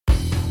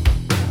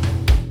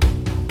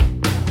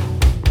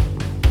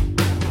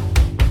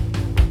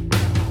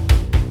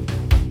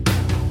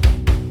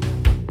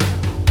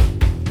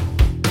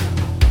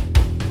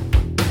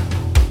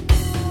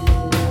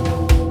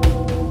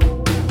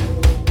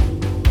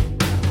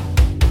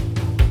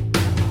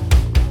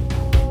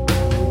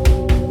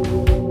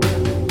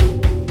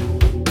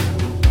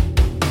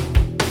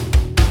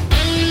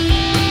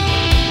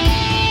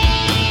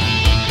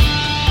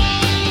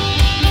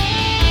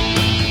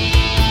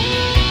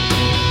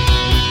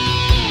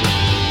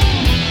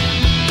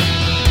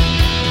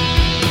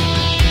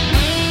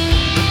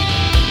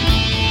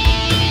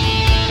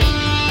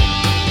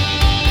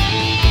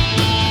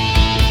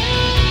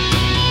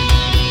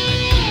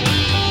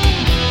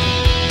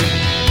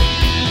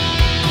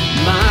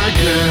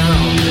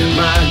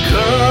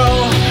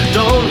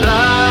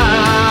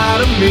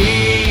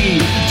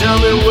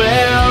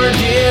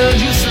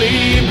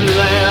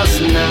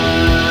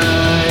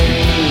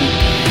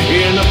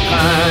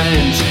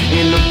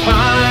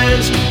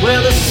pines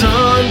where the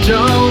sun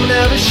don't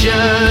ever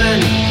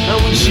shine. I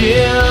would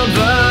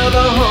shiver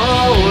the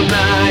whole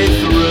night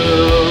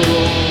through.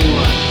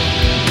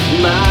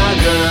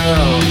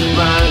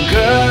 My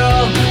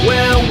girl,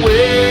 where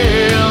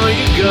will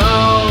you go?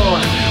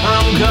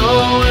 I'm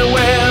going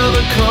where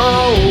the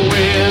cold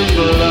wind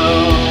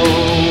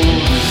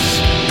blows.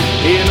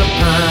 In the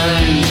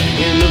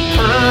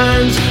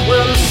pines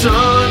where the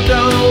sun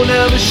don't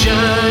ever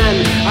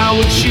shine. I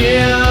would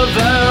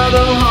shiver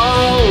the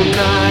whole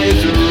night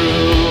through.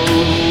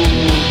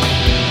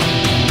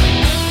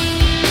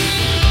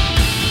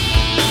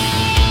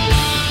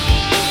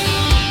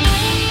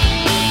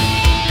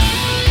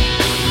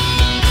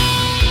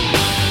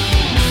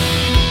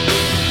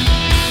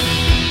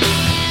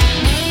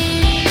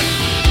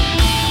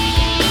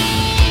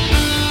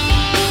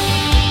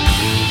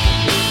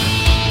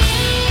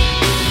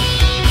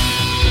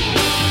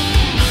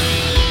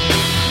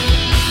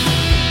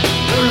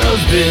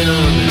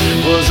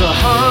 Was a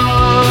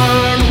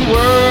hard-working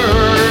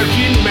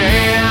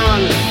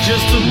man,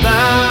 just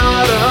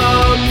about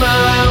a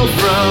mile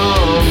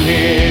from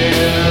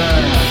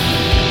here.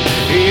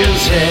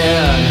 His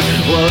head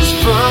was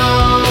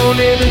thrown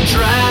in a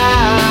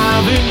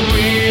driving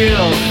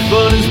wheel,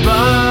 but his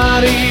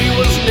body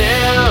was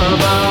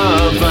never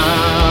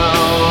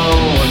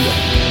found.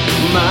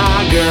 My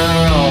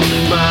girl,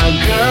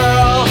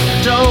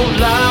 don't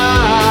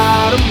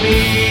lie to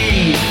me.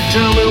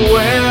 Tell me,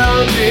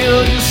 where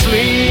did you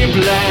sleep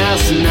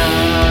last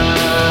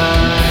night?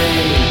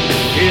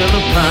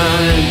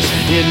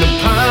 In the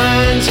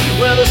pines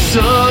where the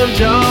sun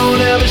don't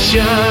ever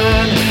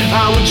shine.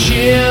 I would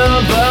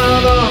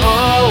shiver the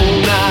whole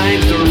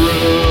night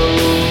through.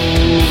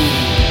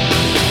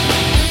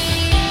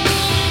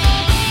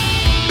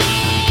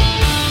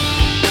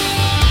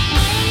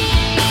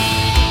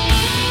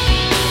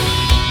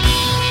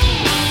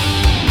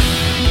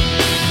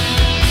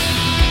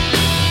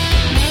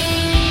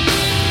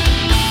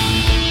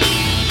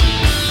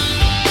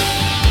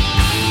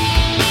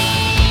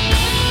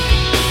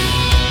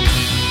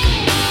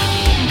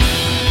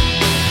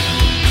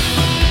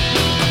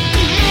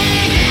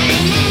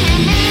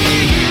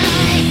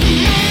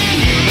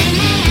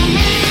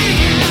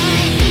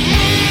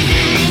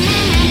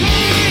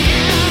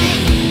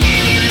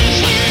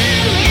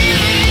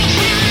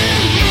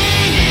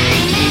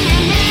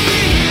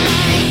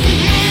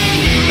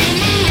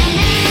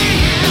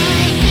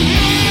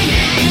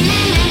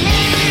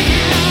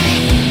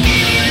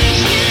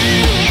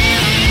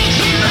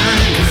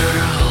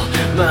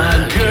 My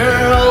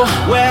girl,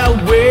 where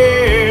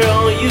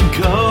will you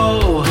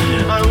go?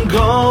 I'm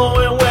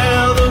going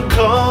where the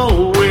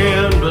cold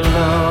wind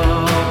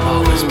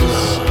blows.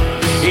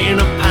 In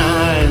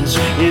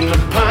the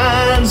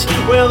pines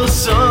where the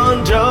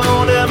sun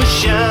don't ever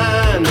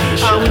shine.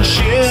 I would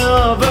chill